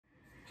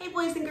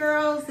boys and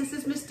girls, this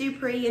is Miss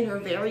Dupre in her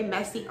very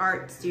messy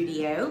art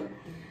studio.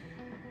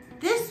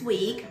 This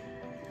week,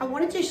 I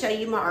wanted to show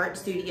you my art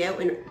studio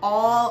and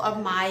all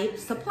of my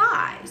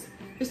supplies.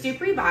 Miss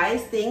Dupre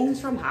buys things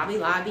from Hobby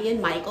Lobby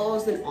and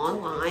Michael's and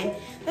online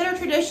that are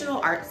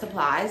traditional art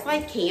supplies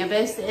like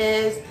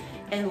canvases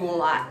and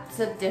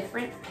lots of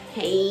different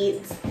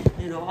paints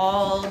and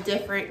all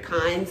different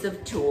kinds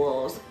of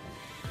tools.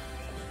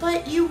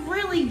 But you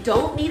really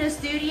don't need a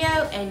studio,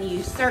 and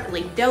you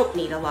certainly don't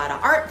need a lot of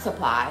art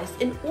supplies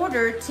in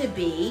order to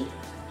be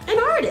an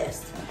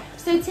artist.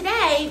 So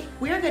today,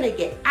 we're gonna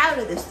get out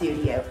of the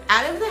studio,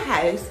 out of the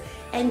house,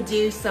 and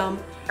do some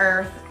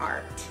earth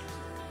art.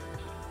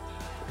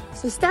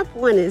 So step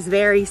one is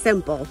very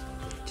simple.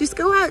 Just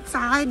go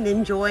outside and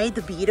enjoy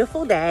the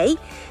beautiful day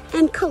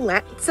and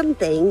collect some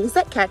things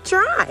that catch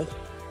your eye.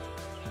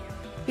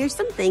 Here's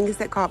some things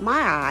that caught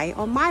my eye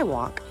on my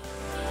walk.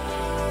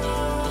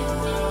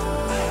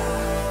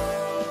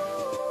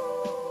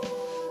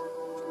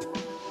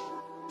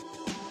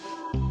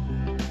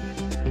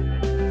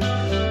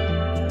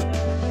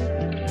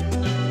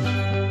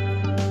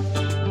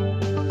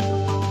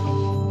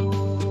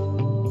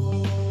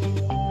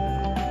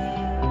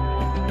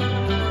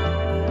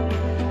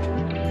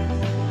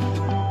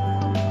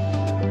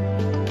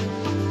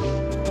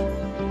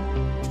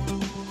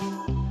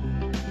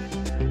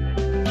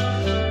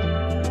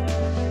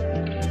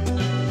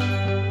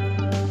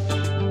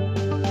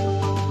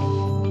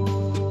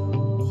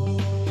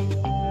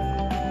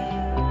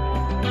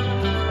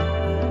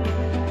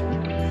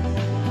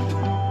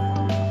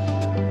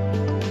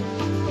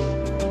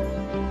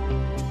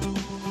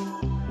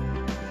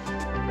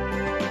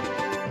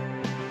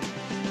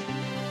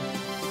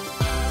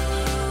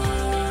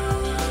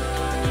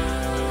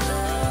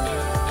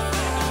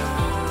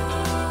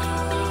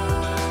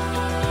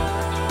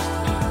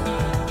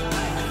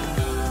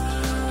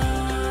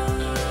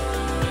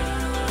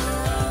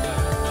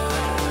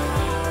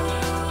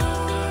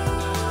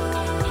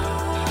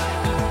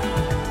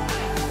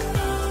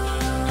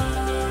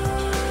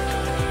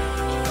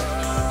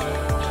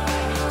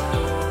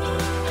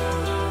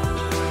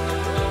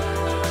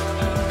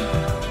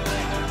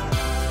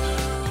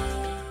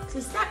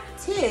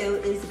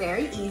 Is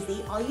very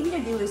easy. All you need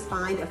to do is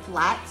find a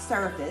flat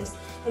surface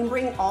and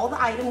bring all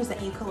the items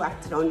that you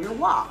collected on your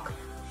walk.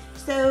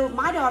 So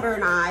my daughter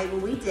and I,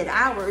 when we did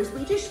ours,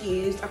 we just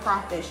used a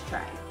crawfish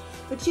tray.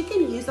 But you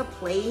can use a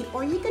plate,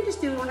 or you can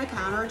just do it on a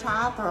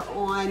countertop or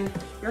on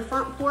your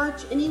front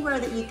porch, anywhere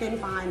that you can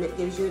find that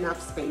gives you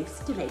enough space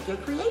to make your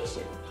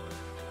creation.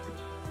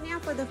 Now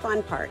for the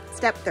fun part,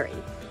 step 3.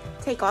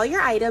 Take all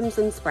your items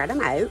and spread them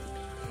out.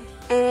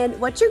 And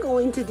what you're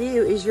going to do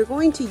is you're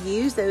going to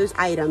use those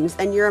items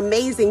and your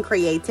amazing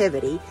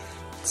creativity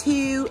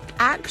to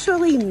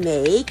actually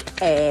make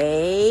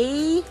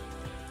a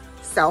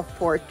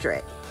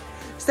self-portrait.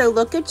 So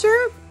look at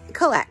your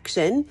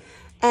collection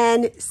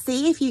and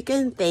see if you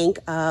can think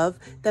of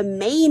the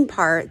main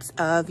parts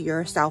of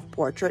your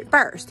self-portrait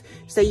first.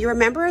 So you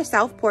remember a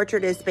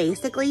self-portrait is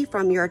basically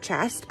from your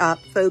chest up,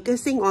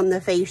 focusing on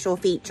the facial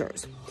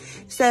features.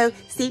 So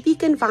see if you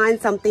can find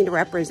something to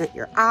represent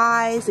your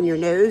eyes and your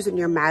nose and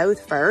your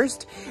mouth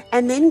first,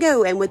 and then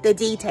go in with the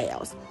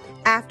details.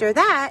 After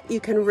that, you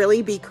can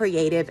really be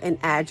creative and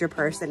add your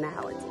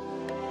personality.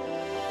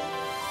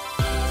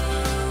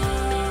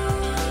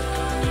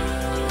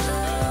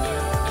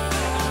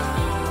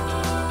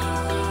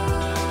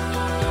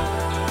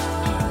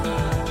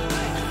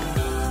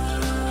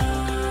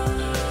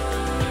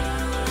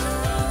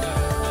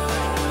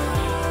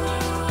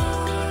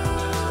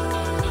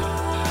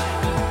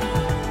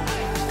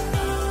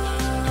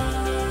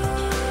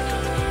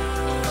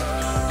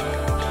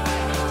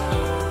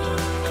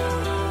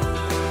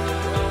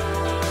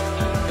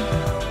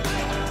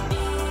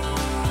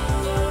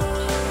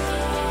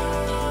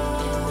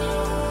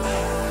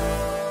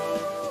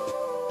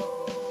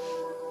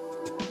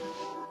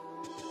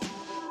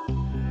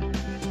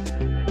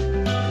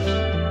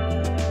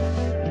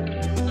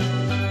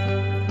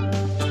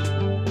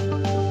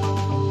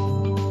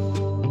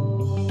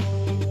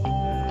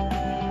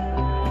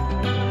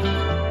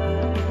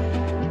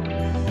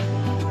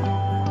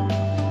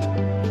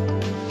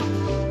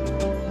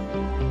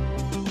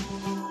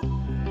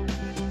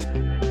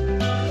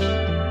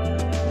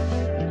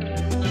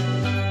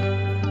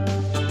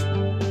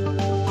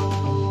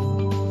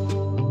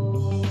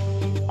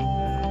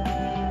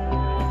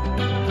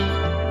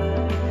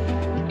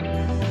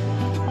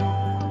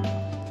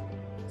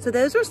 So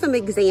those are some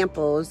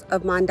examples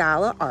of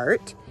mandala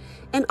art,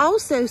 and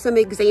also some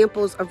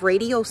examples of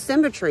radial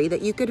symmetry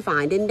that you could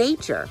find in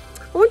nature.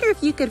 I wonder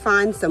if you could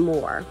find some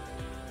more.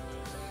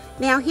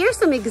 Now here's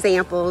some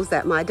examples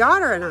that my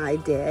daughter and I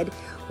did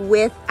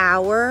with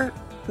our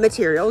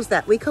materials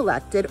that we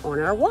collected on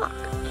our walk.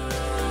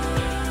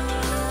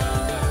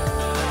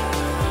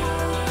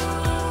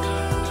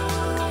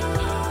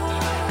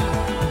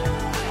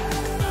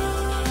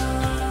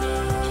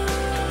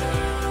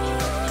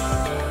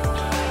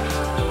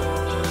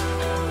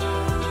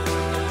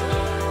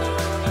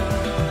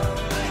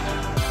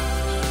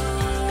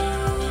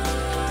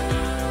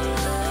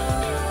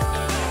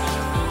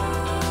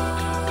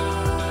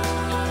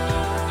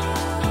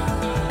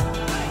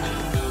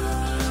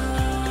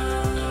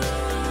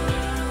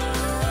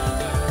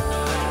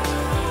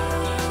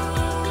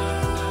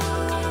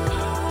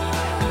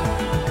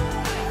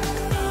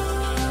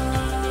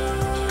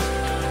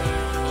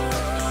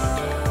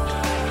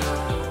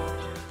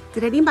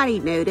 did anybody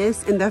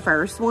notice in the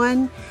first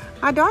one,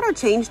 my daughter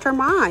changed her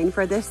mind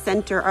for the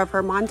center of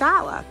her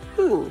mandala?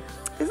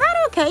 Is that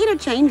okay to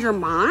change your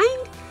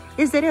mind?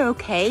 Is it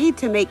okay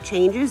to make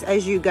changes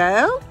as you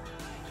go?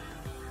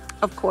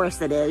 Of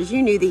course it is.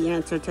 You knew the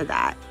answer to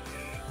that.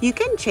 You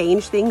can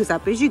change things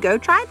up as you go.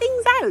 Try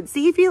things out.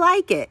 See if you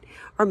like it.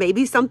 Or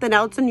maybe something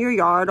else in your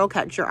yard will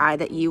catch your eye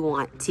that you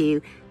want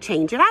to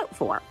change it out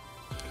for.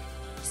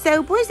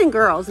 So boys and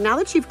girls, now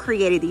that you've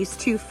created these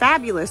two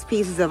fabulous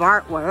pieces of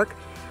artwork,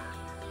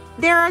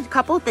 there are a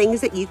couple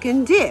things that you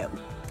can do.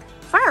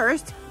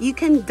 First, you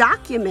can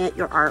document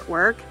your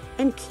artwork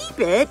and keep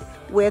it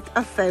with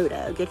a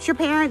photo. Get your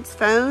parents'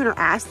 phone or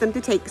ask them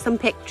to take some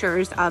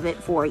pictures of it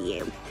for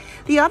you.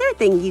 The other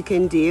thing you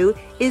can do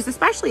is,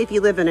 especially if you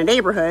live in a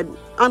neighborhood,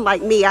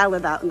 unlike me, I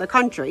live out in the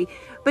country,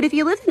 but if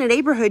you live in a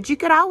neighborhood, you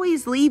could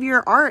always leave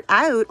your art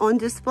out on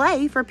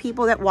display for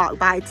people that walk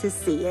by to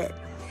see it.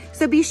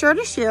 So be sure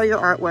to share your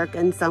artwork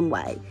in some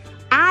way.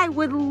 I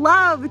would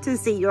love to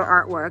see your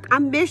artwork. I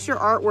miss your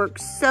artwork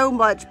so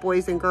much,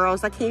 boys and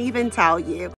girls. I can't even tell you.